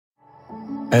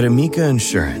At Amica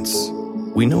Insurance,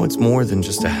 we know it's more than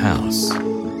just a house.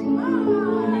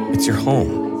 It's your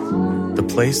home, the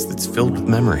place that's filled with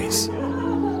memories.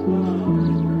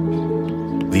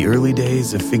 The early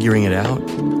days of figuring it out,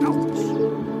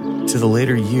 to the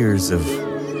later years of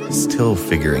still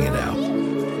figuring it out.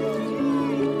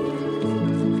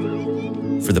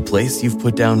 For the place you've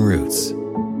put down roots,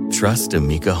 trust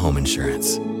Amica Home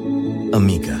Insurance.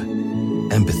 Amica,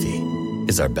 empathy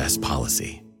is our best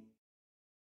policy.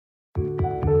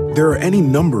 There are any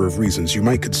number of reasons you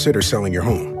might consider selling your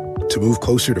home. To move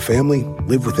closer to family,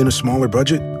 live within a smaller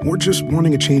budget, or just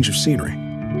wanting a change of scenery.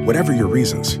 Whatever your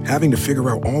reasons, having to figure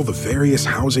out all the various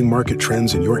housing market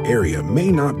trends in your area may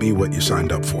not be what you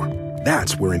signed up for.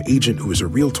 That's where an agent who is a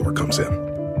Realtor comes in.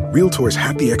 Realtors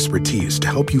have the expertise to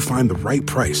help you find the right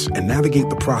price and navigate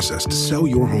the process to sell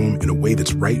your home in a way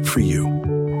that's right for you.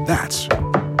 That's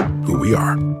who we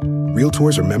are.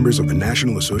 Realtors are members of the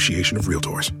National Association of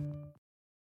Realtors.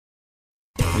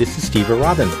 This is Steve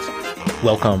Robbins.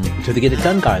 Welcome to the Get It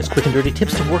Done Guys, quick and dirty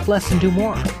tips to work less and do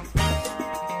more.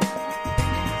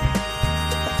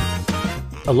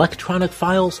 Electronic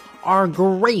files are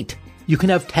great. You can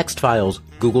have text files,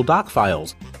 Google Doc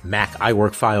files, Mac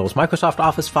iWork files, Microsoft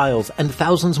Office files, and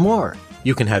thousands more.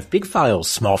 You can have big files,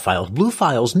 small files, blue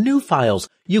files, new files.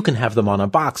 You can have them on a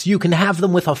box. You can have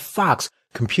them with a Fox.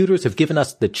 Computers have given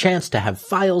us the chance to have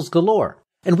files galore.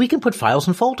 And we can put files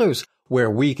in folders where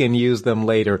we can use them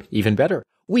later. Even better,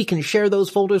 we can share those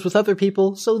folders with other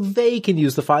people so they can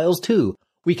use the files too.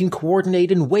 We can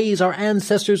coordinate in ways our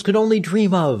ancestors could only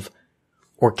dream of.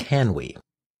 Or can we?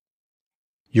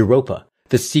 Europa,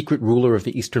 the secret ruler of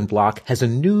the Eastern Bloc, has a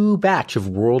new batch of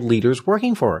world leaders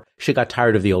working for her. She got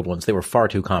tired of the old ones. They were far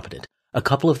too competent. A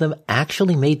couple of them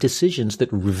actually made decisions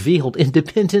that revealed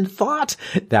independent thought.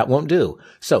 That won't do.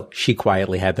 So she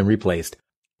quietly had them replaced.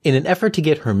 In an effort to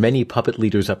get her many puppet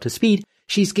leaders up to speed,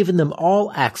 she's given them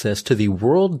all access to the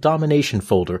World Domination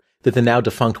folder that the now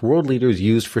defunct world leaders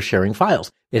used for sharing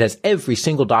files. It has every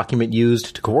single document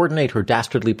used to coordinate her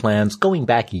dastardly plans going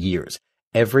back years.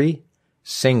 Every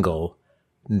single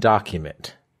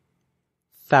document.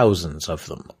 Thousands of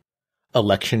them.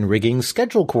 Election rigging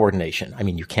schedule coordination. I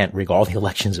mean, you can't rig all the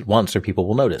elections at once or people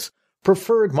will notice.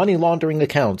 Preferred money laundering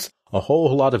accounts. A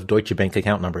whole lot of Deutsche Bank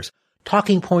account numbers.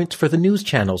 Talking points for the news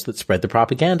channels that spread the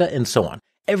propaganda, and so on.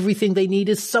 Everything they need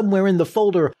is somewhere in the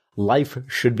folder. Life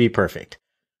should be perfect.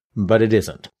 But it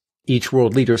isn't. Each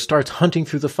world leader starts hunting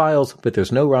through the files, but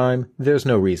there's no rhyme, there's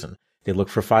no reason. They look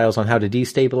for files on how to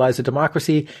destabilize a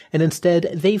democracy, and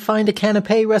instead they find a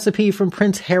canapé recipe from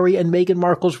Prince Harry and Meghan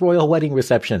Markle's royal wedding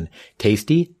reception.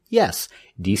 Tasty? Yes.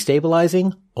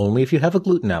 Destabilizing? Only if you have a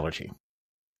gluten allergy.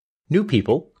 New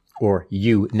people, or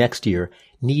you next year,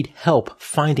 need help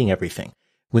finding everything.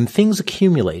 When things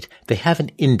accumulate, they have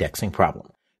an indexing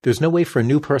problem. There's no way for a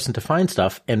new person to find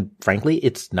stuff, and frankly,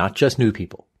 it's not just new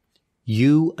people.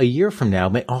 You, a year from now,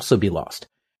 may also be lost.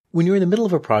 When you're in the middle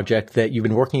of a project that you've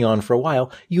been working on for a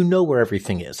while, you know where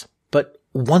everything is. But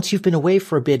once you've been away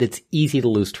for a bit, it's easy to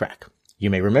lose track.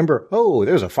 You may remember, oh,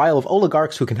 there's a file of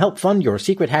oligarchs who can help fund your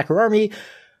secret hacker army,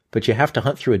 but you have to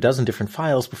hunt through a dozen different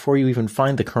files before you even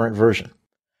find the current version.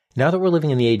 Now that we're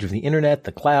living in the age of the internet,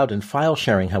 the cloud, and file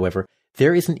sharing, however,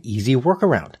 there is an easy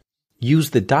workaround. Use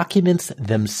the documents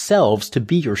themselves to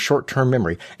be your short-term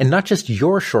memory, and not just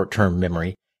your short-term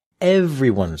memory,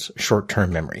 everyone's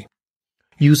short-term memory.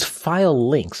 Use file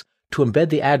links to embed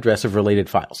the address of related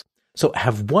files. So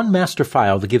have one master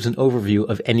file that gives an overview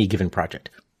of any given project.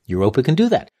 Europa can do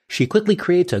that. She quickly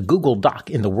creates a Google Doc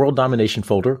in the World Domination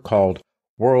folder called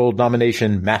World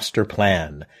Domination Master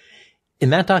Plan. In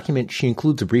that document, she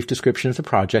includes a brief description of the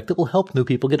project that will help new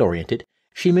people get oriented.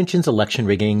 She mentions election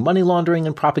rigging, money laundering,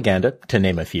 and propaganda, to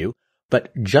name a few.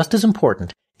 But just as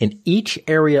important, in each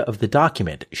area of the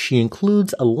document, she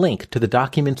includes a link to the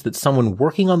documents that someone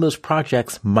working on those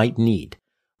projects might need.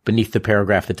 Beneath the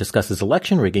paragraph that discusses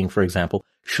election rigging, for example,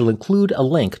 she'll include a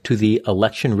link to the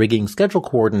election rigging schedule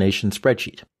coordination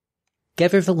spreadsheet.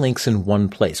 Gather the links in one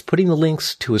place. Putting the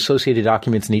links to associated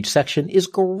documents in each section is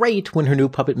great when her new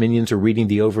puppet minions are reading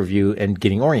the overview and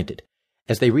getting oriented.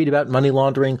 As they read about money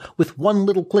laundering, with one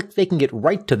little click they can get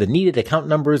right to the needed account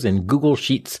numbers in Google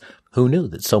Sheets. Who knew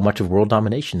that so much of world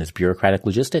domination is bureaucratic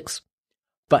logistics?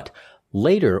 But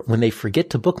later, when they forget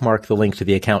to bookmark the link to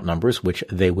the account numbers, which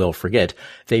they will forget,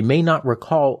 they may not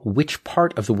recall which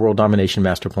part of the World Domination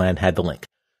Master Plan had the link.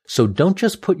 So don't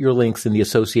just put your links in the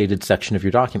associated section of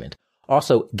your document.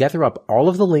 Also, gather up all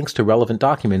of the links to relevant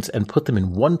documents and put them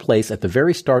in one place at the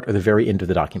very start or the very end of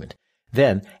the document.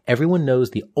 Then, everyone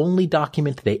knows the only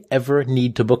document they ever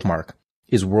need to bookmark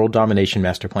is World Domination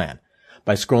Master Plan.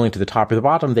 By scrolling to the top or the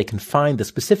bottom, they can find the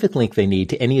specific link they need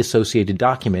to any associated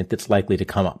document that's likely to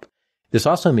come up. This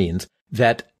also means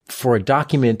that for a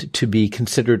document to be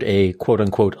considered a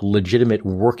quote-unquote legitimate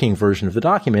working version of the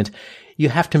document, you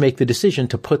have to make the decision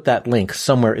to put that link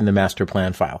somewhere in the master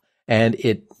plan file. And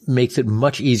it makes it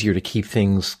much easier to keep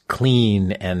things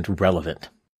clean and relevant.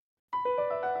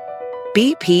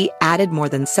 BP added more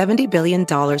than $70 billion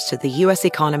to the U.S.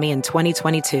 economy in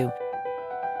 2022.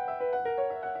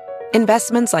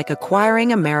 Investments like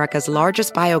acquiring America's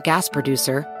largest biogas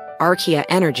producer, Archaea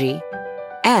Energy,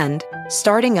 and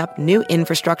starting up new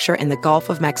infrastructure in the Gulf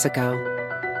of Mexico.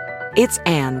 It's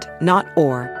and, not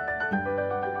or.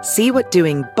 See what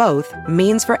doing both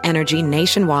means for energy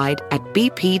nationwide at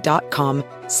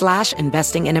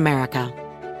bp.com/investing in America.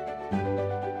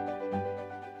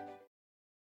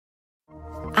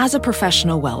 As a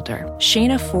professional welder,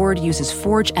 Shayna Ford uses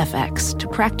Forge FX to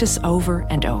practice over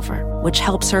and over, which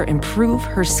helps her improve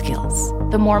her skills.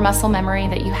 The more muscle memory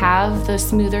that you have, the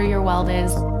smoother your weld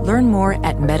is. Learn more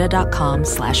at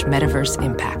meta.com/metaverse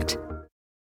impact.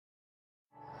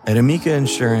 At Amica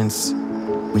Insurance,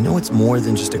 we know it's more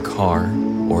than just a car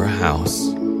or a house.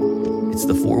 It's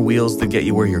the four wheels that get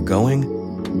you where you're going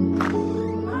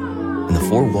and the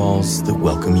four walls that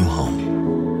welcome you home.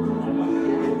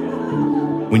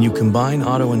 When you combine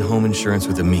auto and home insurance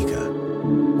with Amica,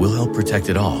 we'll help protect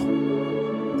it all.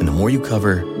 And the more you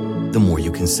cover, the more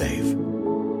you can save.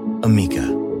 Amica.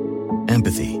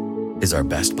 Empathy is our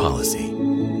best policy.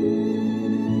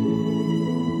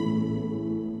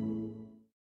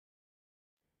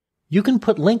 You can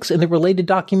put links in the related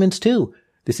documents too.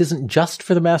 This isn't just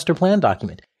for the master plan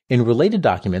document. In related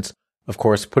documents, of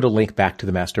course, put a link back to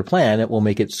the master plan. It will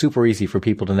make it super easy for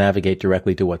people to navigate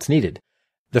directly to what's needed.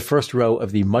 The first row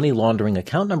of the money laundering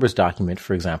account numbers document,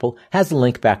 for example, has a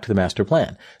link back to the master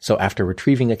plan. So after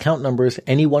retrieving account numbers,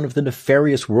 any one of the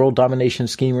nefarious world domination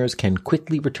schemers can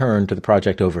quickly return to the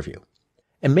project overview.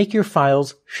 And make your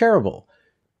files shareable.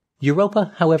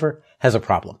 Europa, however, has a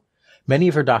problem. Many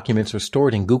of her documents are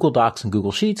stored in Google Docs and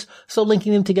Google Sheets, so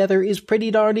linking them together is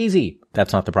pretty darn easy.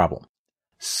 That's not the problem.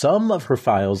 Some of her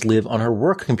files live on her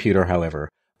work computer, however,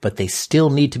 but they still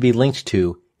need to be linked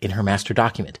to in her master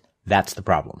document. That's the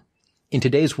problem. In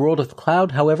today's world of the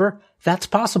cloud, however, that's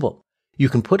possible. You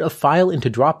can put a file into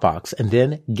Dropbox and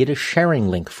then get a sharing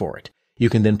link for it. You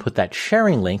can then put that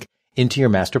sharing link into your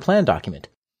master plan document.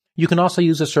 You can also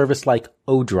use a service like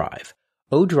ODrive.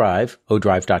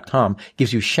 ODrive.com,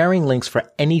 gives you sharing links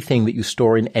for anything that you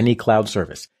store in any cloud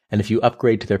service. And if you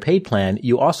upgrade to their paid plan,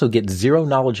 you also get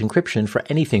zero-knowledge encryption for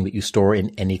anything that you store in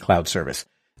any cloud service.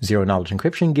 Zero-knowledge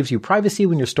encryption gives you privacy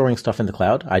when you're storing stuff in the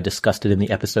cloud. I discussed it in the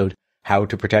episode, How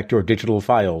to Protect Your Digital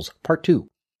Files, Part 2.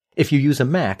 If you use a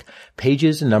Mac,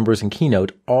 Pages, Numbers, and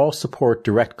Keynote all support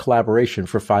direct collaboration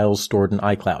for files stored in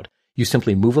iCloud. You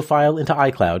simply move a file into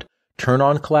iCloud, turn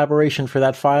on collaboration for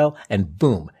that file, and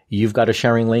boom, you've got a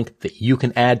sharing link that you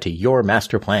can add to your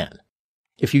master plan.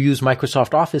 If you use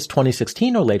Microsoft Office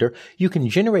 2016 or later, you can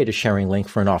generate a sharing link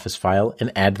for an Office file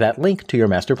and add that link to your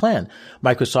master plan.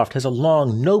 Microsoft has a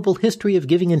long, noble history of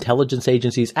giving intelligence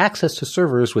agencies access to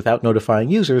servers without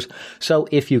notifying users, so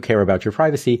if you care about your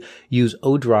privacy, use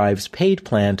ODrive's paid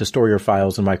plan to store your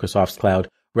files in Microsoft's cloud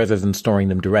rather than storing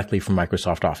them directly from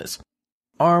Microsoft Office.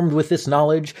 Armed with this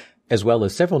knowledge, as well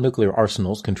as several nuclear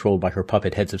arsenals controlled by her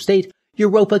puppet heads of state,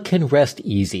 Europa can rest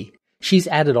easy. She's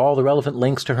added all the relevant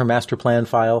links to her master plan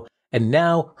file, and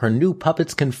now her new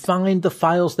puppets can find the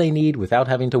files they need without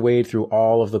having to wade through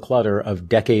all of the clutter of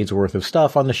decades worth of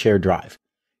stuff on the shared drive.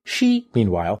 She,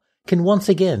 meanwhile, can once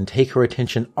again take her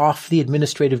attention off the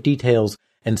administrative details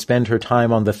and spend her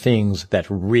time on the things that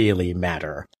really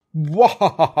matter.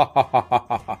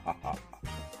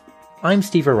 I'm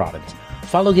Steve Robbins.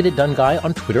 Follow Get It Done Guy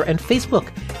on Twitter and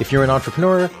Facebook. If you're an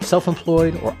entrepreneur,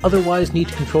 self-employed, or otherwise need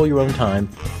to control your own time,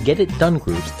 Get It Done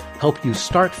groups help you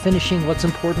start finishing what's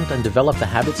important and develop the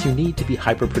habits you need to be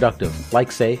hyper-productive,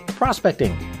 like, say,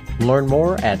 prospecting. Learn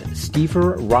more at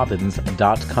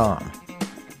steverrobbins.com.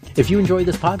 If you enjoy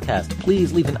this podcast,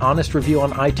 please leave an honest review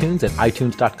on iTunes at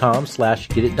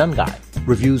itunes.com/getitdoneguy.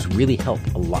 Reviews really help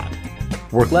a lot.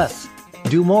 Work less,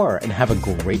 do more, and have a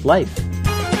great life.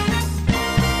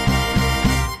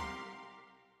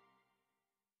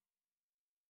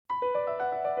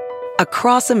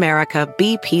 Across America,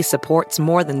 BP supports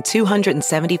more than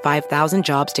 275,000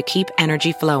 jobs to keep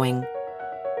energy flowing.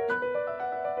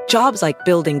 Jobs like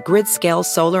building grid-scale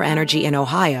solar energy in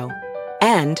Ohio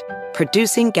and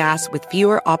producing gas with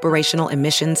fewer operational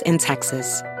emissions in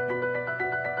Texas.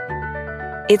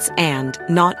 It's and,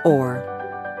 not or.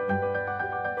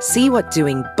 See what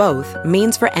doing both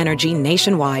means for energy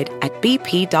nationwide at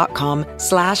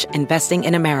bp.com/investing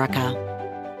in America.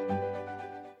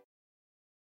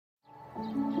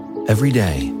 Every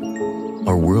day,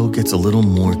 our world gets a little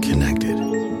more connected,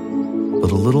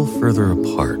 but a little further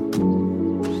apart.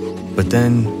 But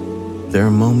then, there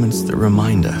are moments that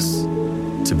remind us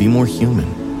to be more human.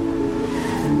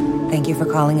 Thank you for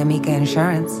calling Amica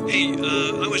Insurance. Hey,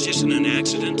 I was just in an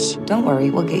accident. Don't worry,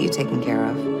 we'll get you taken care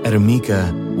of. At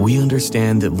Amica, we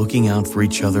understand that looking out for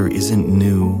each other isn't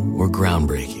new or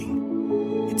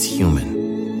groundbreaking. It's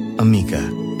human. Amica,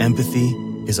 empathy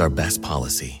is our best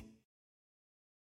policy.